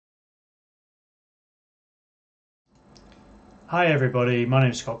Hi everybody, my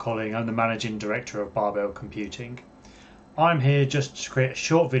name is Scott Colling. I'm the Managing Director of Barbell Computing. I'm here just to create a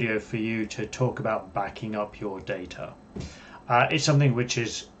short video for you to talk about backing up your data. It's something which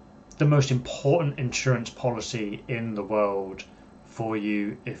is the most important insurance policy in the world for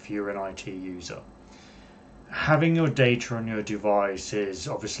you if you're an IT user. Having your data on your device is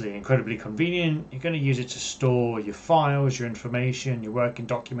obviously incredibly convenient. You're going to use it to store your files, your information, your working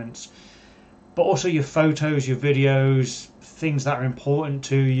documents, but also your photos, your videos, things that are important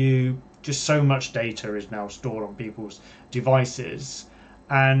to you. Just so much data is now stored on people's devices,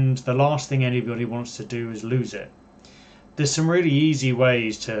 and the last thing anybody wants to do is lose it. There's some really easy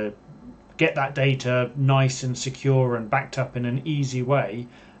ways to get that data nice and secure and backed up in an easy way,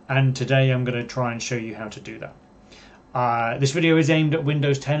 and today I'm going to try and show you how to do that. This video is aimed at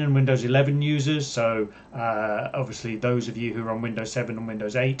Windows 10 and Windows 11 users, so obviously those of you who are on Windows 7 and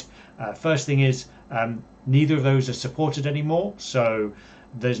Windows 8. First thing is, neither of those are supported anymore, so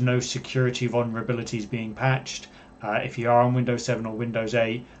there's no security vulnerabilities being patched. If you are on Windows 7 or Windows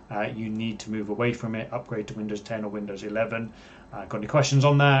 8, you need to move away from it, upgrade to Windows 10 or Windows 11. Got any questions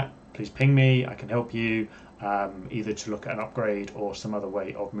on that, please ping me, I can help you. Either to look at an upgrade or some other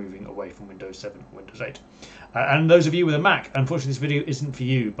way of moving away from Windows 7 or Windows 8. And those of you with a Mac, unfortunately this video isn't for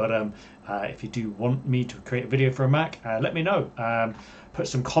you, but if you do want me to create a video for a Mac, let me know. Put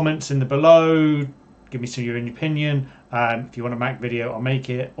some comments in the below, give me some of your opinion. If you want a Mac video, I'll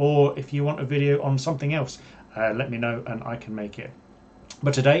make it, or if you want a video on something else, let me know and I can make it.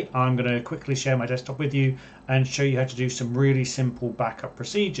 But today I'm going to quickly share my desktop with you and show you how to do some really simple backup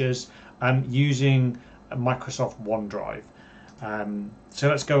procedures using Microsoft OneDrive. So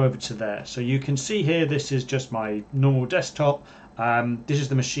let's go over to there. So you can see here, this is just my normal desktop. This is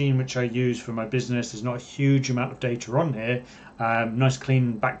the machine which I use for my business. There's not a huge amount of data on here. Nice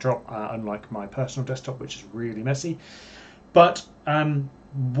clean backdrop, unlike my personal desktop, which is really messy. But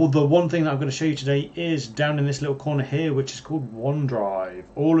well, the one thing that I'm going to show you today is down in this little corner here, which is called OneDrive.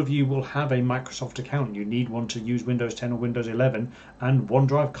 All of you will have a Microsoft account. You need one to use Windows 10 or Windows 11, and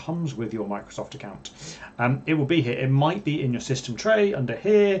OneDrive comes with your Microsoft account. It will be here. It might be in your system tray under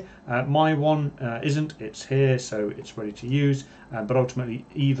here. My one isn't. It's here, so it's ready to use. But ultimately,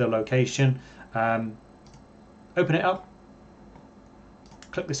 either location. Open it up,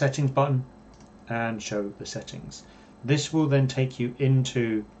 click the settings button, and show the settings. This will then take you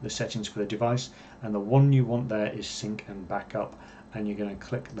into the settings for the device, and the one you want there is sync and backup, and you're going to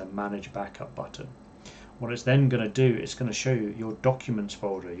click the manage backup button. What it's then going to do, it's going to show you your documents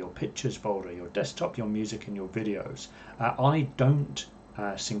folder, your pictures folder, your desktop, your music and your videos. I don't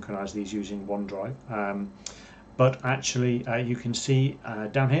synchronize these using OneDrive, but actually you can see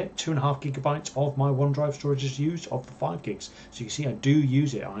down here 2.5 gigabytes of my OneDrive storage is used of the 5 gigs. So you can see I do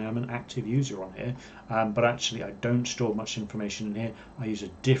use it. I am an active user on here, but actually I don't store much information in here. I use a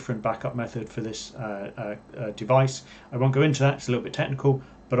different backup method for this device. I won't go into that, it's a little bit technical,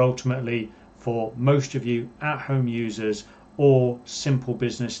 but ultimately for most of you at-home users or simple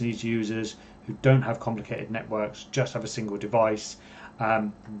business needs users who don't have complicated networks, just have a single device,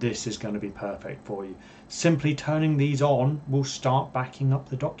 this is going to be perfect for you. Simply turning these on will start backing up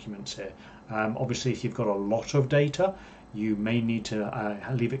the documents here. Obviously, if you've got a lot of data, you may need to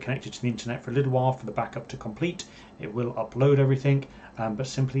leave it connected to the internet for a little while for the backup to complete. It will upload everything, but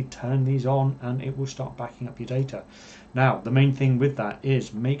simply turn these on and it will start backing up your data. Now, the main thing with that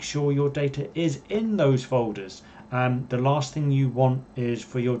is make sure your data is in those folders. The last thing you want is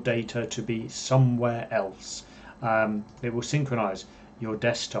for your data to be somewhere else. It will synchronize your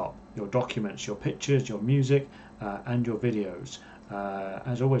desktop, your documents, your pictures, your music, and your videos.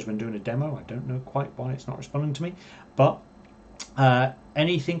 As always, when doing a demo, I don't know quite why it's not responding to me, but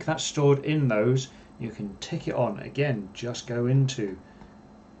anything that's stored in those, you can tick it on. Again, just go into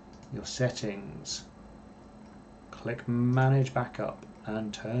your settings, click Manage Backup,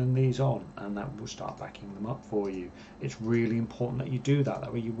 and turn these on, and that will start backing them up for you. It's really important that you do that.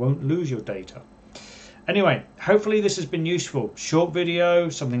 That way you won't lose your data. Anyway, hopefully this has been useful. Short video,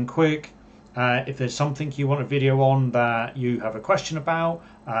 something quick. If there's something you want a video on that you have a question about,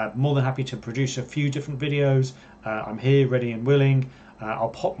 more than happy to produce a few different videos. I'm here ready and willing. I'll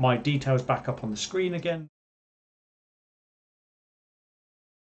pop my details back up on the screen again.